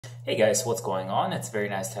Hey guys, what's going on? It's very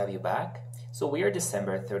nice to have you back. So we are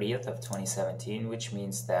December 30th of 2017, which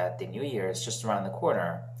means that the new year is just around the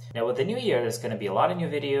corner. Now with the new year, there's going to be a lot of new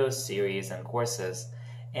videos, series, and courses.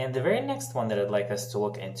 And the very next one that I'd like us to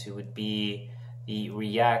look into would be the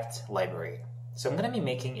React library. So I'm going to be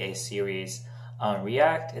making a series on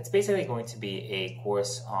React. It's basically going to be a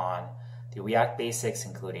course on the React basics,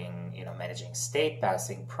 including, managing state,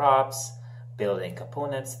 passing props, building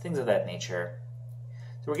components, things of that nature.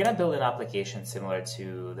 So we're going to build an application similar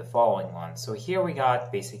to the following one. So here we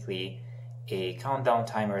got basically a countdown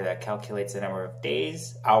timer that calculates the number of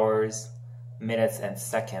days, hours, minutes, and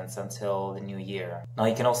seconds until the new year. Now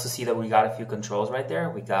you can also see that we got a few controls right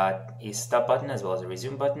there. We got a stop button as well as a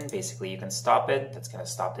resume button. Basically you can stop it, that's going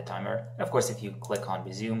to stop the timer. And of course if you click on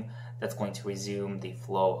resume, that's going to resume the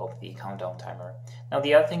flow of the countdown timer. Now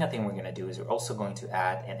the other thing I think we're going to do is we're also going to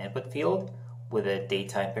add an input field with a date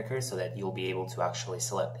time picker so that you'll be able to actually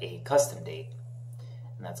select a custom date.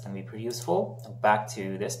 And that's going to be pretty useful. Now back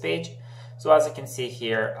to this page. So as you can see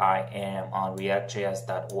here, I am on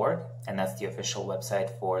reactjs.org, and that's the official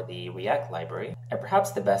website for the React library. And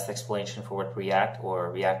perhaps the best explanation for what React or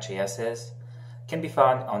React.js is can be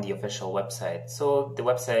found on the official website. So the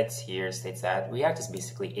website here states that React is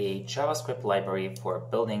basically a JavaScript library for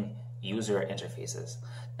building user interfaces.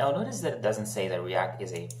 Now notice that it doesn't say that React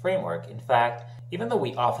is a framework. In fact, even though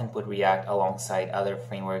we often put React alongside other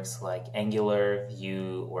frameworks like Angular,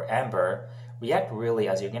 Vue, or Ember, React really,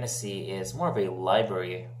 as you're going to see, is more of a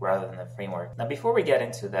library rather than a framework. Now before we get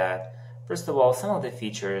into that, first of all, some of the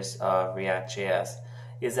features of React.js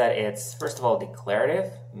is that it's, first of all,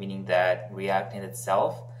 declarative, meaning that React in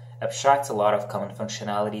itself abstracts a lot of common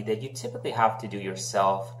functionality that you typically have to do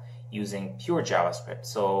yourself using pure JavaScript.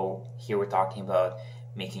 So here we're talking about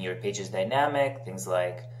making your pages dynamic, things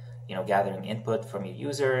like gathering input from your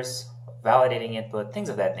users, validating input, things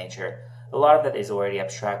of that nature. A lot of that is already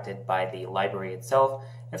abstracted by the library itself,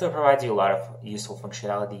 and so it provides you a lot of useful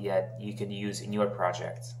functionality that you can use in your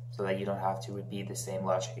projects so that you don't have to repeat the same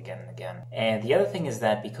logic again and again. And the other thing is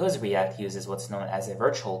that because React uses what's known as a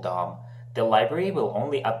virtual DOM, the library will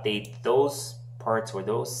only update those parts or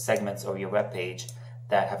those segments of your web page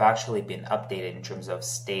that have actually been updated in terms of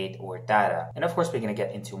state or data. And of course, we're going to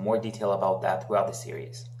get into more detail about that throughout the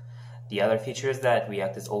series. The other feature is that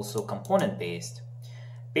React is also component-based.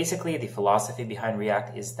 Basically, the philosophy behind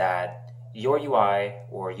React is that your UI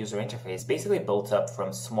or user interface basically built up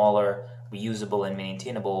from smaller, reusable, and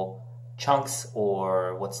maintainable chunks,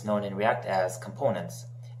 or what's known in React as components.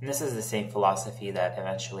 And this is the same philosophy that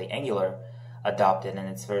eventually Angular adopted in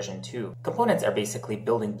its version 2. Components are basically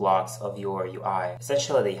building blocks of your UI.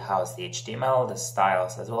 Essentially, they house the HTML, the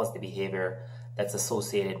styles, as well as the behavior that's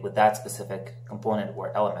associated with that specific component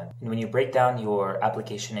or element. And when you break down your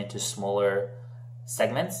application into smaller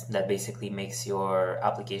segments, that basically makes your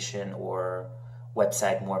application or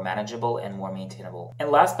website more manageable and more maintainable.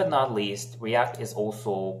 And last but not least, React is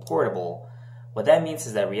also portable. What that means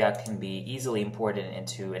is that React can be easily imported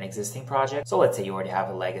into an existing project. So let's say you already have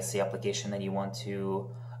a legacy application that you want to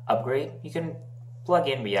upgrade. You can plug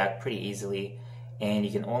in React pretty easily, and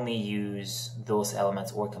you can only use those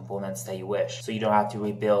elements or components that you wish. So you don't have to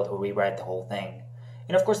rebuild or rewrite the whole thing.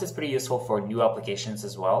 And of course, it's pretty useful for new applications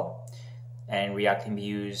as well. And React can be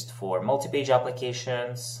used for multi-page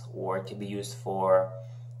applications, or it can be used for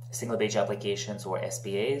single-page applications or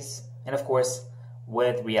SPAs. And of course,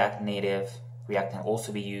 with React Native, React can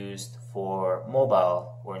also be used for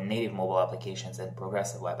mobile or native mobile applications and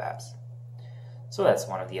progressive web apps. So that's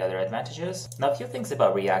one of the other advantages. Now a few things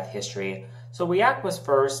about React history. So React was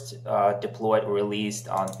first deployed or released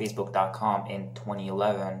on Facebook.com in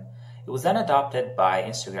 2011. It was then adopted by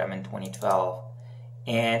Instagram in 2012.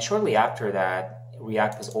 And shortly after that,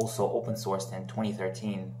 React was also open sourced in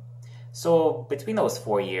 2013. So between those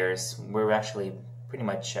 4 years, we're actually pretty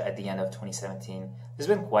much at the end of 2017. There's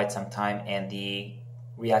been quite some time, and the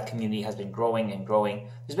React community has been growing and growing.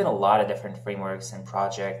 There's been a lot of different frameworks and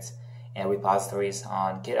projects and repositories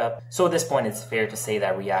on GitHub. So at this point, it's fair to say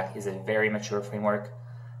that React is a very mature framework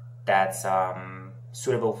that's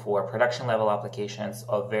suitable for production level applications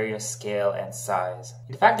of various scale and size.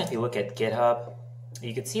 In fact, if you look at GitHub,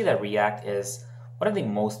 you can see that React is one of the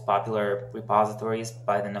most popular repositories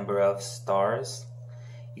by the number of stars.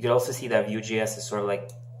 You could also see that Vue.js is sort of like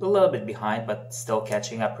a little bit behind, but still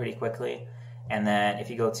catching up pretty quickly. And then if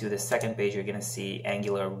you go to the second page, you're going to see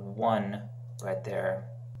Angular 1 right there,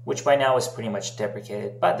 which by now is pretty much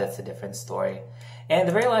deprecated, but that's a different story. And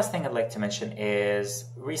the very last thing I'd like to mention is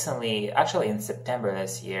recently, actually in September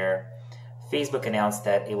this year, Facebook announced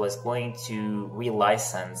that it was going to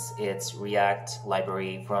relicense its React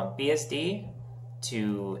library from BSD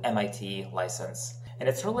to MIT license. And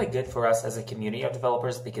it's really good for us as a community of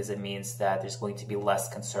developers because it means that there's going to be less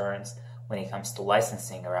concerns when it comes to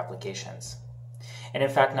licensing our applications. And in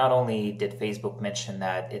fact, not only did Facebook mention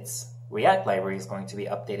that its React library is going to be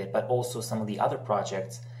updated, but also some of the other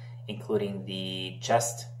projects, including the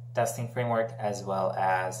Jest testing framework as well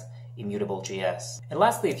as Immutable.js. And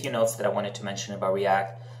lastly, a few notes that I wanted to mention about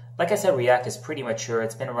React. Like I said, React is pretty mature.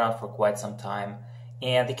 It's been around for quite some time.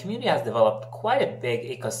 And the community has developed quite a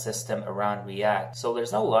big ecosystem around React. So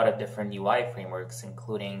there's a lot of different UI frameworks,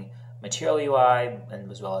 including Material UI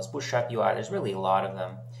and as well as Bootstrap UI. There's really a lot of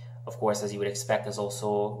them. Of course, as you would expect, there's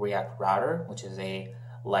also React Router, which is a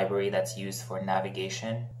library that's used for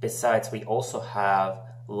navigation. Besides, we also have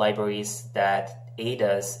libraries that aid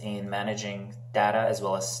us in managing data as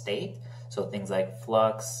well as state. So things like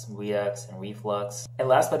Flux, Redux, and Reflux. And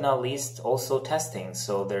last but not least, also testing.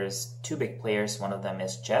 So there's two big players. One of them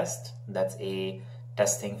is Jest. That's a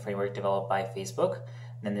testing framework developed by Facebook.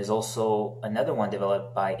 Then there's also another one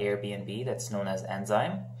developed by Airbnb that's known as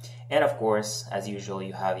Enzyme. And of course, as usual,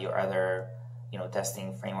 you have your other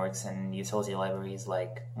testing frameworks and utility libraries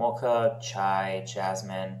like Mocha, Chai,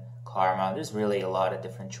 Jasmine, Karma. There's really a lot of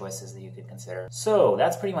different choices that you could consider. So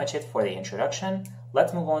that's pretty much it for the introduction.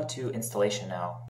 Let's move on to installation now.